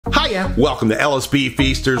Hiya! Welcome to LSB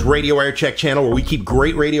Feasters Radio Air Check channel, where we keep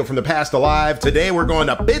great radio from the past alive. Today we're going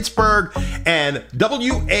to Pittsburgh and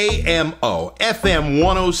WAMO FM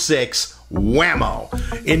 106 WAMO.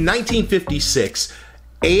 In 1956,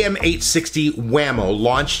 AM 860 WAMO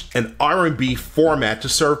launched an R&B format to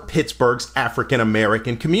serve Pittsburgh's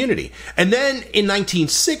African-American community. And then in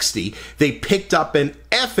 1960, they picked up an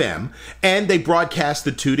FM and they broadcast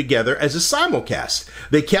the two together as a simulcast.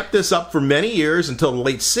 They kept this up for many years until the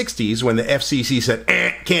late 60s when the FCC said,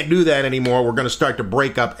 can't do that anymore. We're going to start to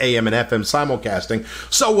break up AM and FM simulcasting.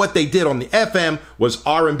 So what they did on the FM was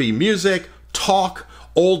R&B music, talk,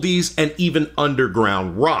 oldies, and even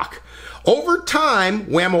underground rock. Over time,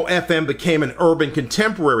 WAMO-FM became an urban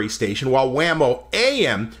contemporary station, while WAMO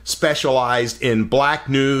AM specialized in black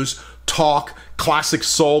news, talk, classic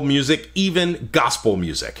soul music, even gospel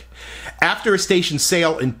music. After a station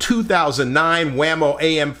sale in 2009, WAMO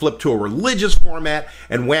AM flipped to a religious format,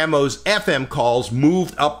 and WAMO's FM calls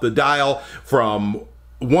moved up the dial from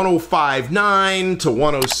 105.9 to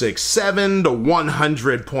 106.7 to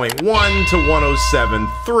 100.1 to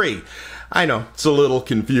 107.3. I know, it's a little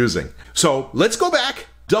confusing. So let's go back.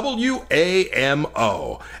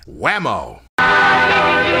 WAMO. WAMO.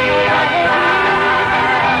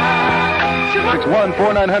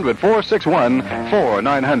 614-900,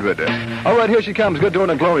 461-4900. All right, here she comes. Good doing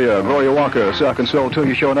it, Gloria Walker. Sock and Soul 2.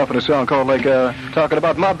 You showing up in a song called Talking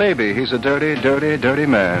About My Baby. He's a dirty, dirty, dirty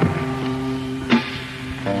man.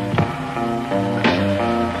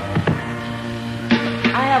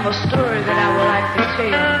 I have a story that I would like to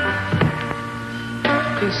tell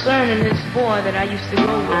concerning this boy that I used to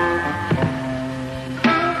go with.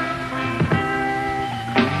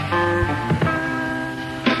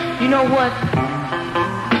 You know what?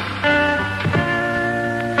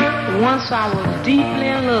 Once I was deeply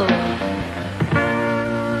in love.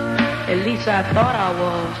 At least I thought I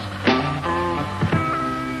was.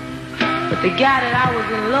 But the guy that I was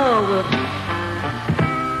in love with,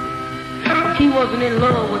 he wasn't in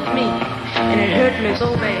love with me. And it hurt me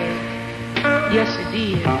so bad. Yes, it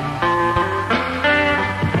did.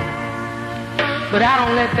 But I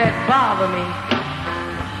don't let that bother me.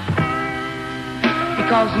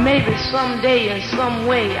 Because maybe someday in some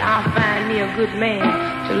way I'll find me a good man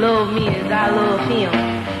to love me as I love him.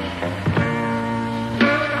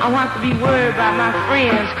 I don't have to be worried about my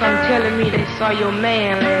friends come telling me they saw your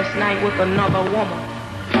man last night with another woman.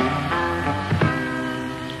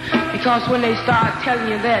 Because when they start telling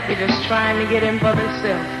you that, they're just trying to get in for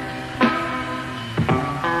themselves.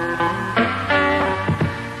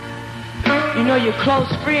 You know, your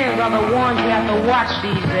close friends are the ones you have to watch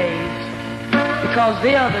these days, because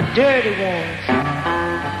they are the dirty ones.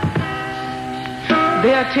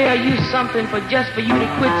 They'll tell you something just for you to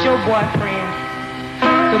quit your boyfriend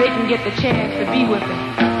so they can get the chance to be with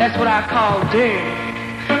him. That's what I call dirty.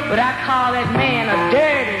 But I call that man a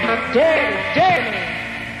dirty man,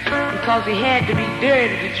 because he had to be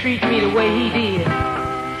dirty to treat me the way he did.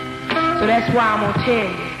 So that's why I'm gonna tell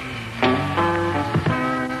you.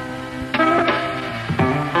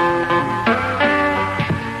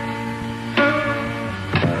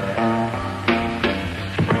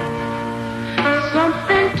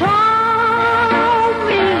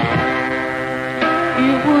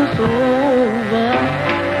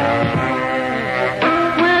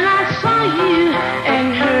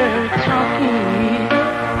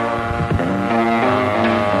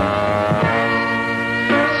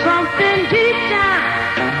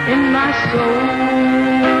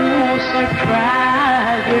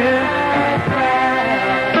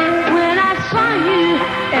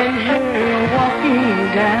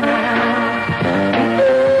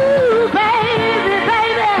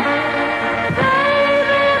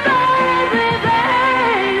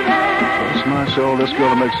 This girl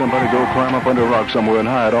will make somebody go climb up under a rock somewhere and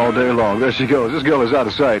hide all day long. There she goes. This girl is out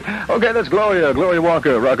of sight. Okay, that's Gloria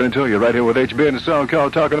Walker rocking it to you right here with HB and the song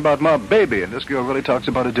called Talking About My Baby. And this girl really talks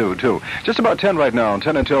about a dude, too. Just about 10 right now,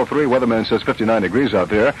 10 until 3. Weatherman says 59 degrees out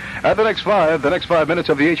there. At the next 5 minutes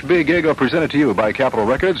of the HB gig are presented to you by Capitol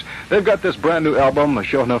Records. They've got this brand new album, a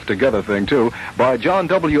Show Enough Together thing, too, by John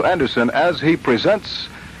W. Anderson as he presents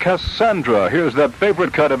Cassandra. Here's that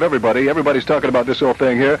favorite cut of everybody. Everybody's talking about this whole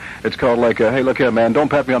thing here. It's called hey, look here, man, don't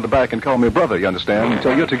pat me on the back and call me brother, you understand,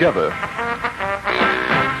 until you're together.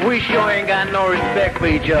 We sure ain't got no respect for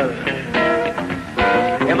each other.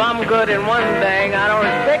 If I'm good in one thing, I don't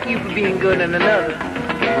respect you for being good in another.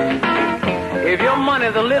 If your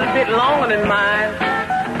money's a little bit longer than mine,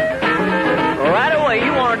 right away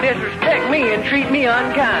you want to disrespect me and treat me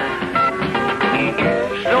unkind.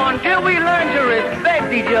 So until we learn to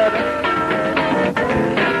respect each other,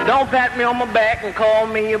 Don't pat me on my back and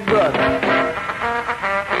call me your brother.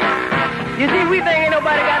 You see, we think ain't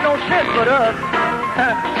nobody got no sense but us.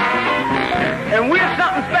 And we're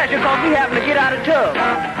something special because we happen to get out of tub.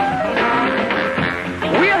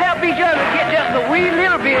 We'll help each other get just a wee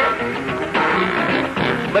little bit.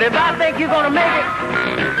 But if I think you're going to make it,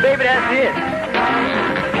 baby, that's it.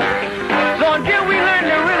 So until we learn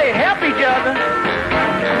to really help each other,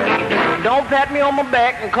 don't pat me on my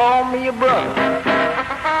back and call me your brother.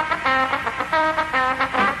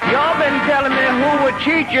 Y'all been telling me who would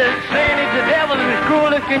cheat you, saying it's the devil and as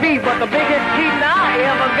cruel as can be. But the biggest cheating I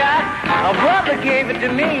ever got, a brother gave it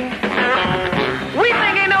to me. We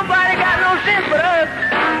think ain't nobody got no sense but us.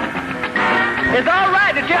 It's all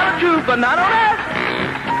right to tell the truth, but not on us.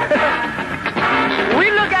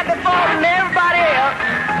 We look at the fault in everybody else,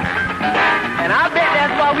 and I bet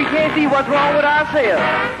that's why we can't see what's wrong with ourselves.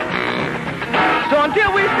 So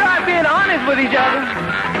until we start being honest with each other,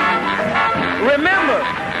 remember,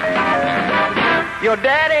 your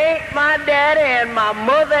daddy ain't my daddy and my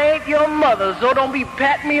mother ain't your mother. So don't be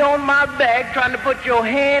patting me on my back trying to put your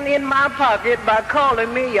hand in my pocket by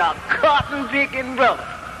calling me your cotton-picking brother.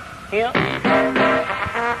 Yeah?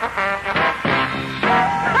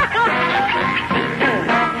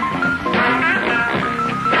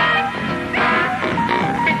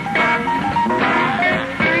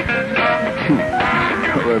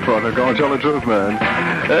 Partner, go and tell the truth, man.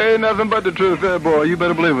 Ain't nothing but the truth there, boy. You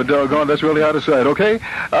better believe it, doggone. That's really out of sight, okay?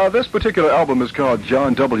 This particular album is called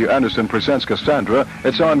John W. Anderson Presents Cassandra.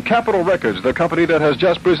 It's on Capitol Records, the company that has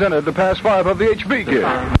just presented the past 5 of the HB Kid.